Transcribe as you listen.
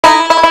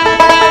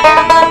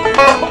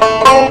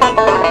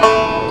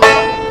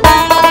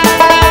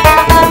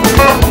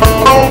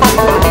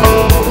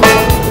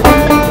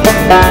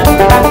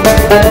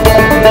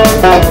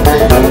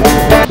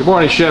Good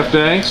morning, Chef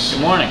Danks.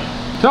 Good morning.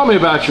 Tell me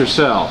about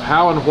yourself.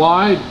 How and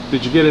why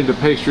did you get into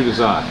pastry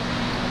design?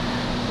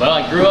 Well,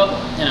 I grew up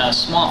in a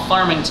small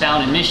farming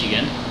town in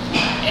Michigan,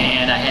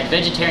 and I had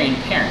vegetarian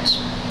parents.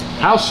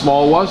 How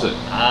small was it?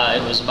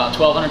 It was about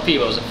 1,200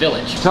 people. It was a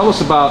village. Tell us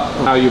about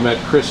how you met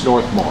Chris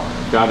Northmore,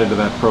 got into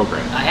that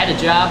program. I had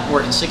a job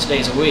working 6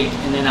 days a week,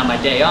 and then on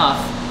my day off,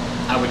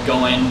 I would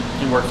go in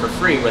and work for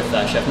free with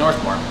Chef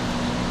Northmore.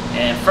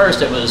 And at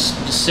first it was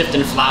just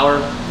sifting flour.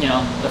 You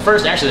know, the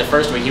first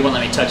week he wouldn't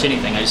let me touch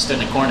anything. I just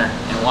stood in the corner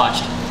and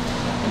watched.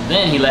 And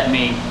then he let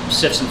me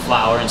sift some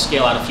flour and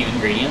scale out a few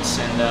ingredients,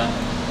 and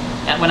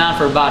that went on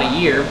for about a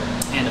year,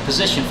 and the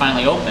position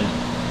finally opened.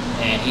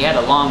 And he had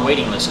a long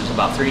waiting list. It was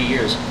about 3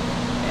 years.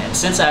 And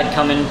since I'd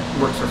come in and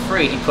worked for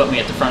free, he put me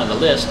at the front of the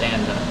list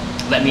and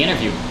let me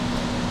interview.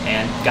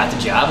 And got the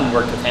job and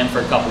worked with him for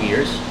a couple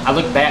years. I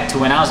look back to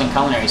when I was in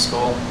culinary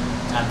school.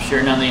 I'm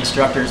sure none of the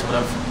instructors would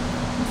have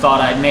thought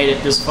I'd made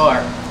it this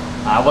far.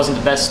 I wasn't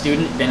the best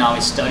student, didn't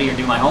always study or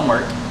do my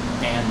homework.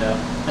 And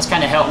that's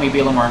kind of helped me be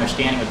a little more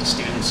understanding with the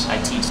students I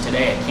teach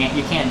today.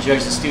 You can't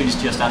judge the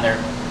students just on their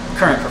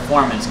current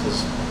performance,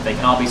 because they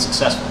can all be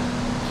successful.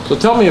 So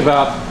tell me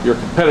about your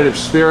competitive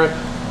spirit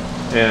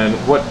and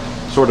what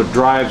sort of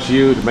drives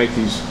you to make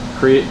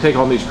take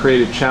on these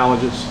creative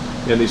challenges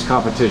in these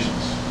competitions.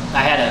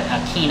 I had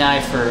a keen eye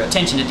for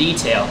attention to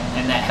detail,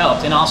 and that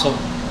helped, and also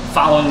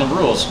following the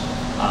rules.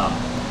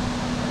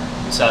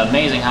 It's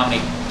amazing how many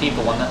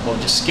people will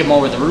just skim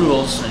over the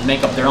rules and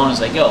make up their own as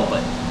they go,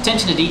 but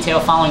attention to detail,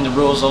 following the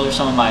rules, those are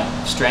some of my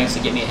strengths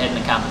that get me ahead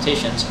in the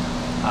competitions.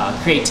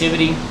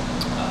 Creativity,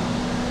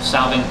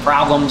 solving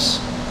problems.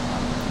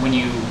 When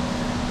you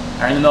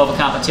are in the middle of a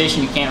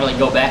competition, you can't really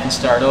go back and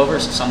start over,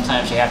 so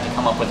sometimes you have to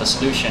come up with a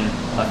solution,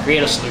 a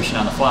creative solution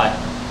on the fly.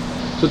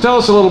 So tell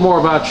us a little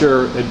more about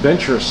your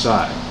adventurous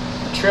side.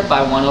 The trip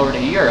I went over to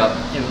Europe,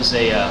 it was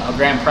a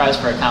grand prize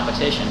for a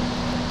competition.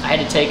 I had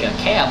to take a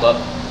cab up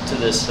to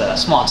this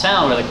small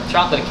town where the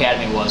Chocolate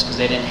Academy was, because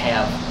they didn't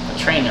have a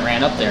train that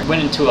ran up there.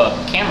 Went into a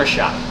camera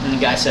shop, and the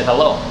guy said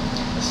hello.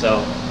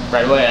 So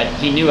right away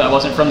he knew I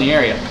wasn't from the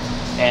area.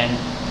 And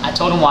I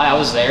told him why I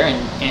was there,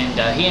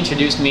 and he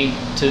introduced me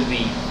to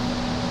the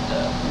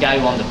guy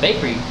who owned the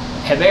bakery.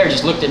 Heber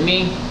just looked at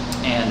me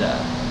and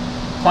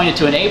pointed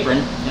to an apron,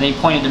 and then he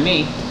pointed to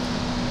me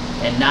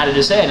and nodded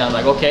his head. And I was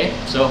like, okay.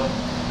 So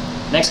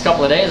next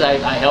couple of days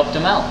I helped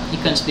him out. He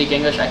couldn't speak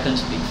English, I couldn't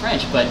speak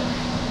French, but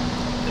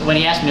when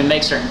he asked me to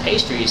make certain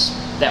pastries,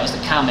 that was the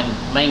common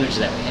language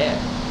that we had.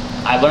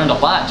 I learned a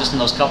lot just in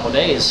those couple of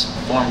days,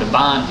 formed a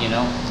bond, you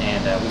know,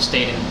 and we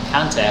stayed in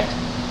contact.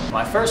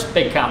 My first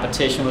big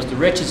competition was the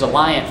Rich's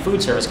Alliant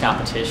Food Service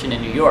competition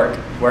in New York,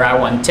 where I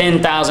won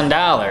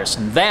 $10,000,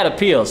 and that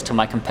appeals to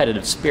my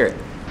competitive spirit.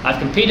 I've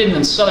competed in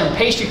the Southern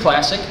Pastry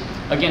Classic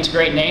against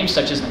great names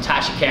such as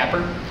Natasha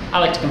Capper. I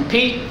like to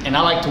compete, and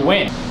I like to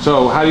win.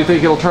 So how do you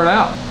think it'll turn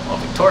out? Well,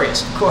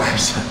 victorious, of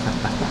course.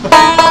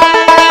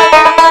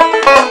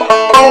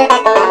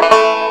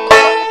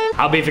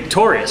 I'll be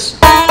victorious.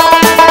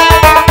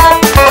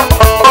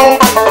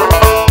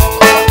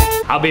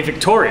 I'll be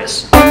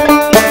victorious.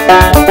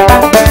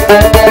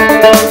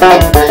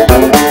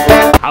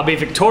 I'll be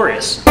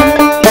victorious.